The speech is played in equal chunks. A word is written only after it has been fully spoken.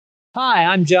Hi,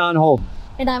 I'm John Holden.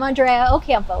 And I'm Andrea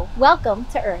Ocampo. Welcome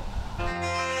to Earth.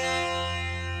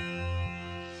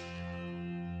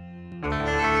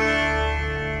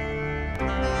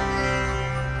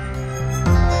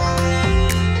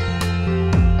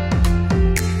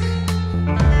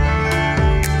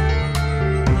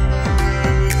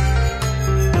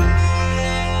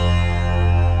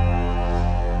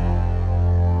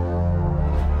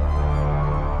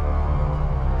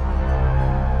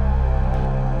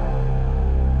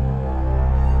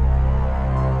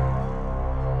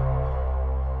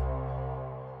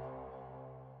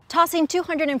 Tossing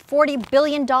 $240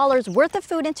 billion worth of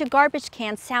food into garbage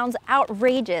cans sounds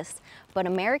outrageous, but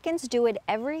Americans do it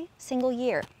every single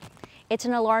year. It's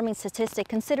an alarming statistic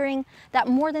considering that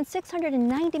more than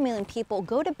 690 million people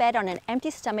go to bed on an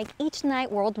empty stomach each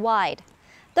night worldwide.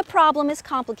 The problem is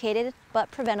complicated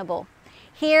but preventable.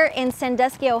 Here in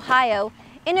Sandusky, Ohio,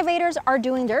 innovators are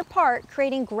doing their part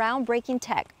creating groundbreaking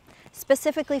tech,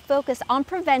 specifically focused on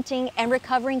preventing and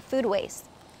recovering food waste.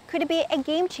 Could it be a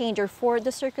game changer for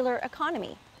the circular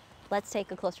economy? Let's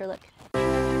take a closer look.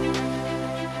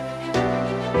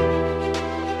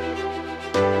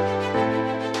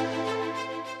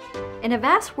 In a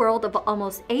vast world of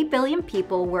almost 8 billion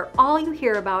people where all you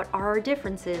hear about are our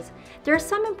differences, there are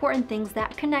some important things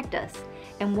that connect us,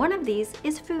 and one of these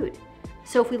is food.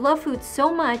 So if we love food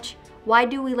so much, why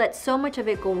do we let so much of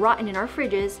it go rotten in our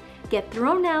fridges, get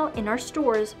thrown out in our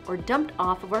stores, or dumped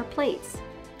off of our plates?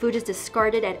 Food is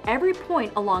discarded at every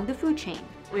point along the food chain.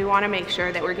 We want to make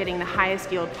sure that we're getting the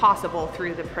highest yield possible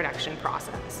through the production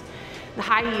process. The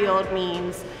high yield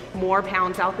means more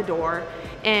pounds out the door,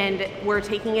 and we're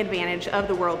taking advantage of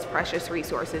the world's precious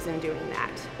resources in doing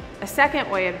that. A second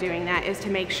way of doing that is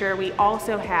to make sure we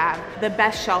also have the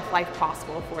best shelf life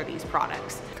possible for these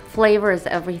products. Flavor is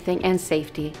everything, and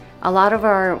safety. A lot of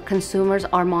our consumers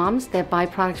are moms that buy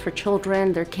products for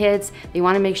children, their kids. They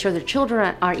want to make sure their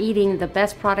children are eating the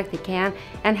best product they can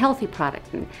and healthy product.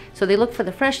 So they look for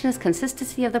the freshness,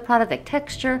 consistency of the product, the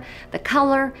texture, the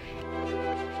color.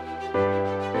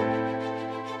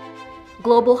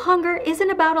 Global hunger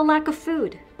isn't about a lack of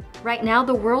food. Right now,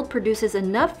 the world produces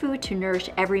enough food to nourish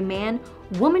every man,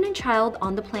 woman, and child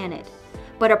on the planet.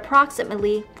 But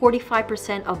approximately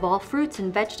 45% of all fruits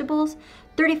and vegetables,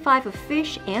 35% of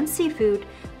fish and seafood,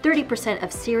 30%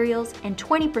 of cereals, and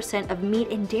 20% of meat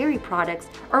and dairy products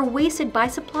are wasted by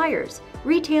suppliers,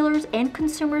 retailers, and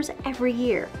consumers every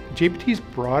year. JBT's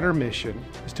broader mission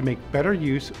is to make better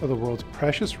use of the world's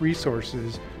precious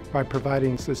resources by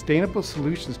providing sustainable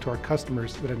solutions to our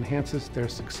customers that enhances their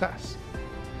success.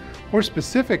 More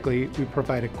specifically, we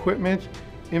provide equipment,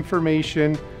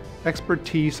 information,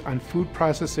 expertise on food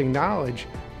processing knowledge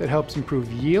that helps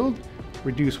improve yield,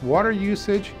 reduce water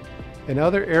usage, and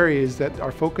other areas that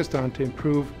are focused on to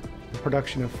improve the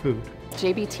production of food.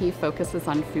 JBT focuses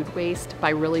on food waste by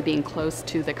really being close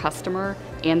to the customer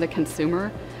and the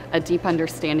consumer, a deep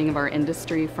understanding of our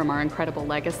industry from our incredible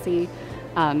legacy,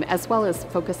 as well as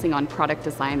focusing on product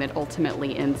design that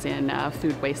ultimately ends in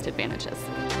food waste advantages.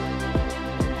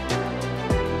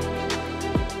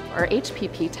 Our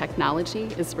HPP technology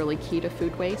is really key to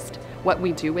food waste. What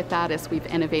we do with that is we've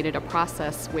innovated a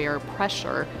process where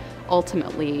pressure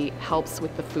ultimately helps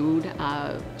with the food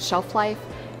shelf life.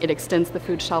 It extends the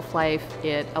food shelf life.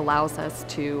 It allows us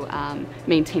to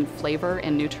maintain flavor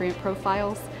and nutrient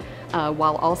profiles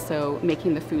while also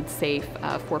making the food safe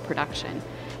for production.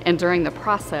 And during the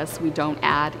process, we don't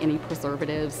add any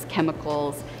preservatives,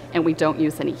 chemicals, and we don't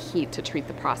use any heat to treat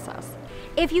the process.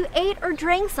 If you ate or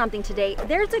drank something today,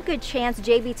 there's a good chance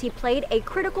JBT played a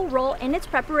critical role in its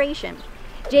preparation.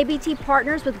 JBT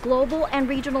partners with global and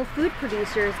regional food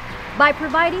producers by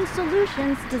providing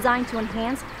solutions designed to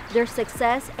enhance their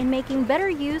success in making better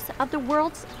use of the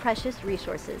world's precious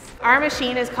resources. Our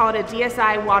machine is called a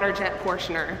DSI water jet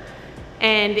portioner,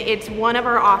 and it's one of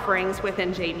our offerings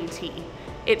within JBT.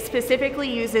 It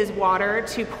specifically uses water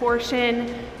to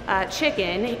portion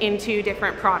chicken into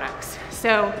different products.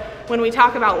 So when we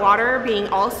talk about water being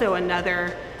also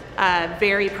another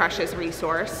very precious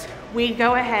resource, we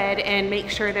go ahead and make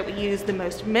sure that we use the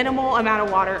most minimal amount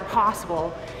of water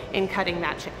possible in cutting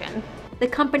that chicken. The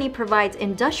company provides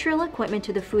industrial equipment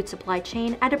to the food supply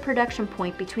chain at a production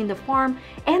point between the farm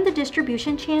and the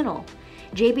distribution channel.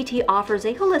 JBT offers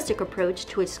a holistic approach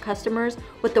to its customers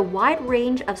with a wide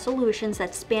range of solutions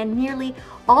that span nearly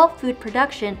all food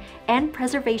production and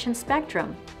preservation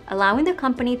spectrum, allowing the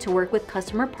company to work with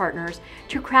customer partners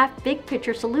to craft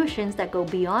big-picture solutions that go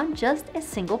beyond just a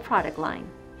single product line.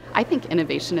 I think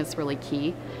innovation is really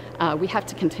key. We have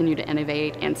to continue to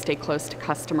innovate and stay close to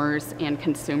customers and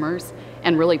consumers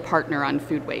and really partner on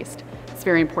food waste. it's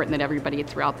very important that everybody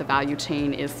throughout the value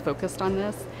chain is focused on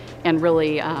this and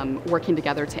really working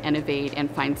together to innovate and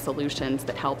find solutions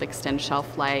that help extend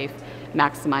shelf life,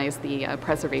 maximize the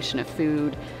preservation of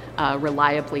food,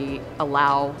 reliably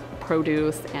allow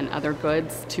produce and other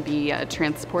goods to be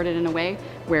transported in a way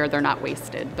where they're not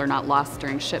wasted, they're not lost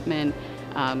during shipment,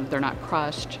 they're not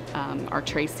crushed. Our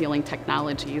tray sealing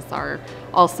technologies are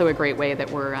also a great way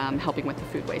that we're helping with the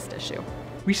food waste issue.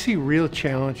 We see real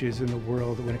challenges in the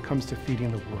world when it comes to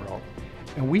feeding the world.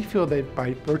 And we feel that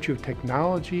by virtue of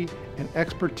technology and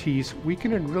expertise, we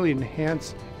can really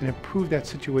enhance and improve that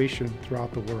situation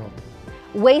throughout the world.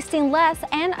 Wasting less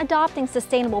and adopting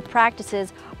sustainable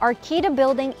practices are key to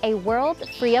building a world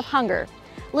free of hunger.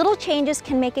 Little changes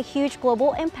can make a huge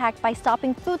global impact by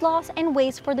stopping food loss and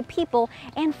waste for the people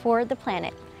and for the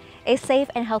planet. A safe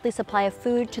and healthy supply of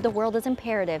food to the world is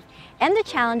imperative, and the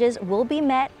challenges will be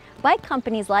met by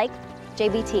companies like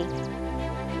JBT.